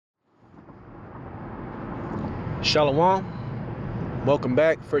Shalom. Welcome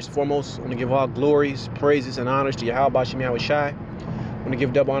back. First and foremost, I want to give all glories, praises, and honors to YAHAWASHI. I want to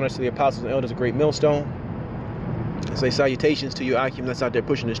give double honors to the apostles and elders of Great Millstone. I say salutations to you, Akim, that's out there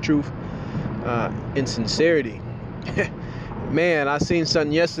pushing this truth in sincerity. Man, I seen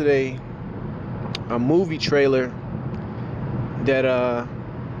something yesterday, a movie trailer that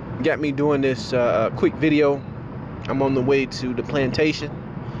got me doing this quick video. I'm on the way to the plantation.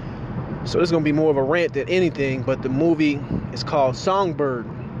 So this is going to be more of a rant than anything, but the movie is called Songbird.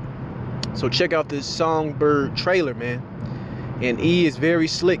 So check out this Songbird trailer, man. And E is very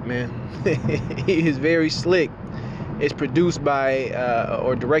slick, man. He is very slick. It's produced by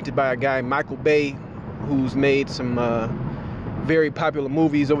or directed by a guy, Michael Bay, who's made some very popular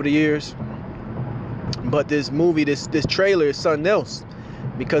movies over the years. But this movie, this trailer is something else,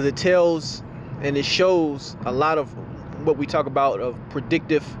 because it tells and it shows a lot of what we talk about of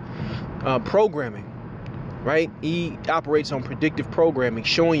predictive programming, right? He operates on predictive programming,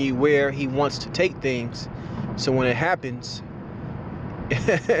 showing you where he wants to take things, so when it happens,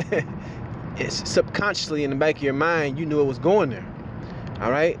 it's subconsciously in the back of your mind, you knew it was going there. All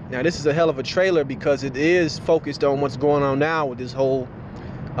right, now this is a hell of a trailer because it is focused on what's going on now with this whole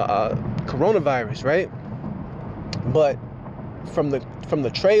coronavirus, right? But from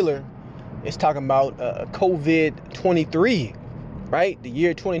the trailer, it's talking about COVID-23, right? The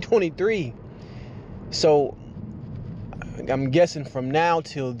year 2023. So I'm guessing from now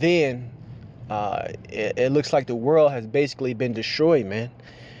till then, it looks like the world has basically been destroyed, man.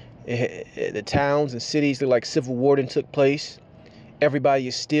 The towns and cities look like civil war took place. Everybody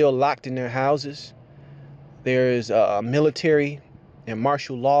is still locked in their houses. There is military and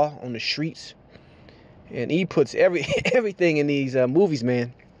martial law on the streets. And he puts everything in these movies,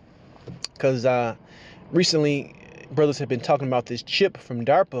 man. Because recently, brothers have been talking about this chip from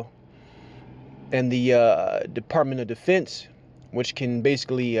DARPA and the Department of Defense, which can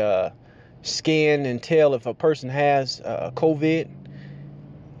basically scan and tell if a person has COVID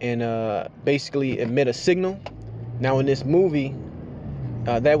and basically emit a signal. Now in this movie,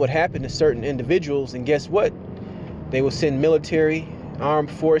 that would happen to certain individuals, and guess what? They will send military,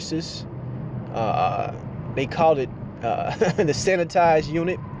 armed forces. They called it the sanitized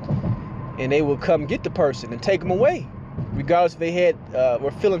unit. And they will come get the person and take them away, regardless if they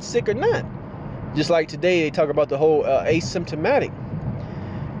were feeling sick or not. Just like today, they talk about the whole asymptomatic.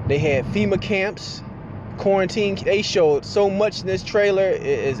 They had FEMA camps, quarantine. They showed so much in this trailer. It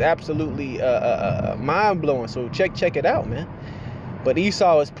is absolutely mind-blowing. So check it out, man. But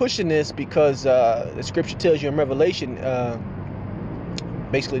Esau is pushing this because the scripture tells you in Revelation,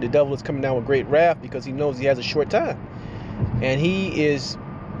 basically the devil is coming down with great wrath because he knows he has a short time. And he is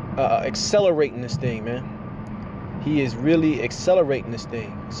accelerating this thing, man. He is really accelerating this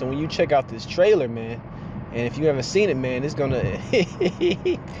thing. So when you check out this trailer, man, and if you haven't seen it, man, it's gonna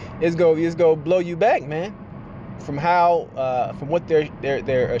it's gonna blow you back, man, from what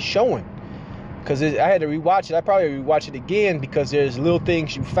they're showing. Because I had to rewatch it. I probably rewatch it again because there's little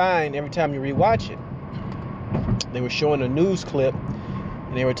things you find every time you rewatch it. They were showing a news clip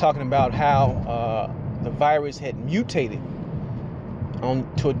and they were talking about how the virus had mutated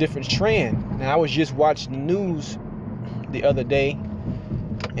to a different strand. Now I was just watching the news the other day,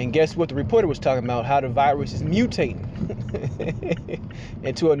 and guess what the reporter was talking about? How the virus is mutating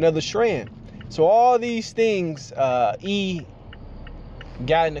into another strand. So all these things E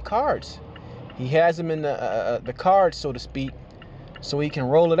got in the cards. He has them in the cards, so to speak, so he can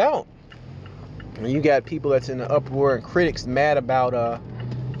roll it out. And you got people that's in the uproar and critics mad about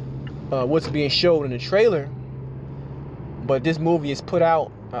what's being showed in the trailer. But this movie is put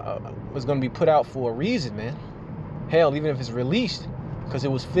out, was going to be put out for a reason, man. Hell, even if it's released, because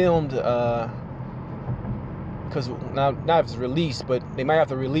it was filmed, because not if it's released, but they might have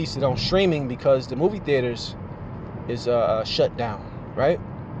to release it on streaming because the movie theaters is shut down, right?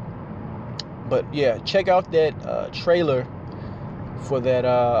 But yeah, check out that trailer for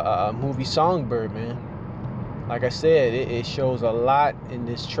that movie Songbird, man. Like I said, it shows a lot in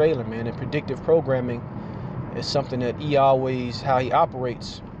this trailer, man, and predictive programming. It's something that he always, how he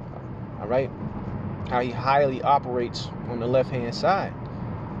operates, all right? How he highly operates on the left-hand side,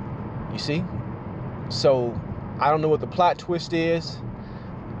 you see? So, I don't know what the plot twist is.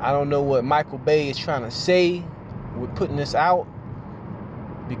 I don't know what Michael Bay is trying to say with putting this out.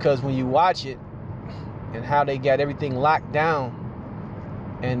 Because when you watch it, and how they got everything locked down,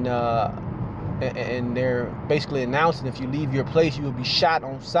 and they're basically announcing if you leave your place, you will be shot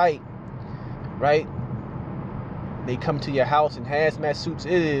on sight, right? They come to your house in hazmat suits.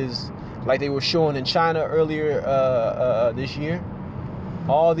 It is like they were showing in China earlier this year.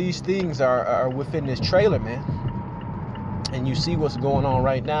 All these things are within this trailer, man. And you see what's going on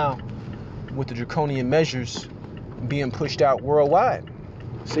right now with the draconian measures being pushed out worldwide.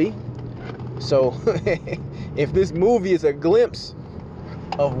 See? So if this movie is a glimpse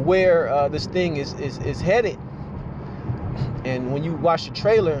of where this thing is headed, and when you watch the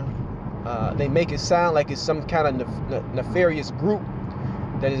trailer, they make it sound like it's some kind of nefarious group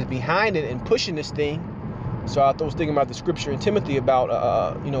that is behind it and pushing this thing. So I was thinking about the scripture in Timothy about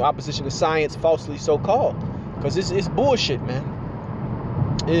opposition to science, falsely so called, because it's bullshit, man.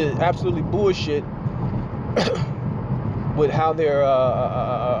 It is absolutely bullshit with how they're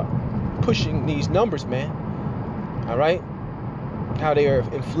pushing these numbers, man. All right, how they are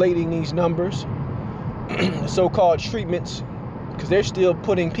inflating these numbers, so-called treatments, because they're still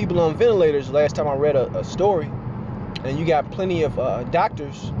putting people on ventilators. Last time I read a story, and you got plenty of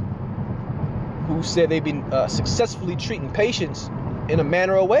doctors who said they've been successfully treating patients in a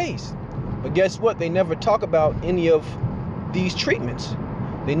manner of ways. But guess what? They never talk about any of these treatments.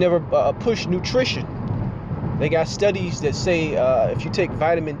 They never push nutrition. They got studies that say if you take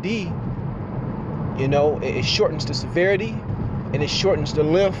vitamin D, it shortens the severity and it shortens the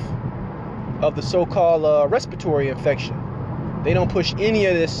length of the so-called respiratory infection. They don't push any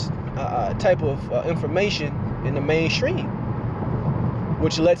of this type of information in the mainstream,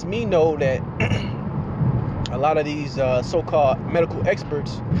 which lets me know that a lot of these so-called medical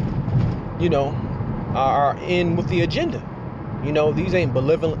experts, are in with the agenda. These ain't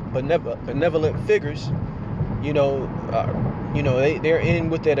benevolent figures. They're in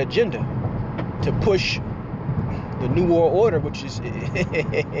with that agenda to push the New World Order, which is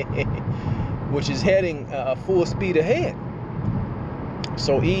heading full speed ahead.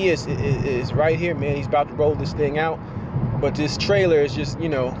 So E is right here, man. He's about to roll this thing out, but this trailer is just,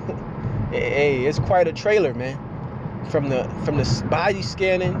 hey, it's quite a trailer, man. From the body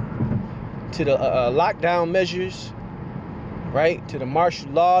scanning to the lockdown measures, right, to the martial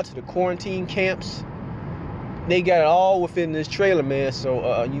law, to the quarantine camps. They got it all within this trailer, man.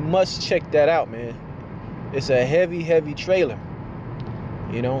 So you must check that out, man. It's a heavy trailer.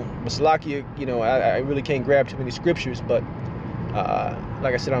 Maslaki, I really can't grab too many scriptures, but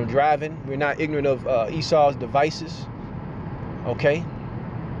like I said, I'm driving. We're not ignorant of Esau's devices. Okay.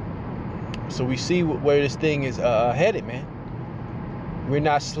 So we see where this thing is headed, man. We're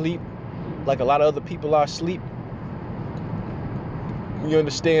not asleep like a lot of other people are asleep. We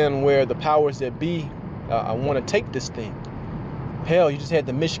understand where the powers that be want to take this thing. Hell, you just had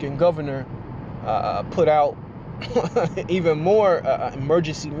the Michigan governor put out even more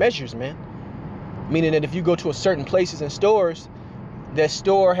emergency measures, man. Meaning that if you go to a certain places and stores, that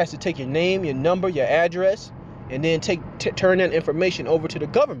store has to take your name, your number, your address, and then turn that information over to the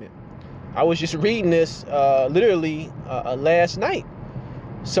government. I was just reading this literally last night.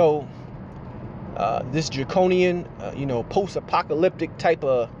 So this draconian, post-apocalyptic type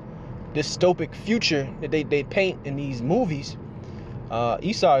of dystopic future that they paint in these movies,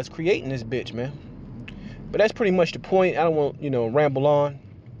 Esau is creating this bitch, man. But that's pretty much the point. I don't want, ramble on.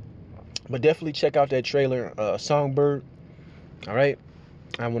 But definitely check out that trailer, Songbird. All right.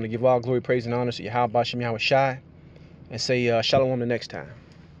 I want to give all glory, praise, and honor to YAHAWASHI, YAHAWASHI, and say shalom the next time.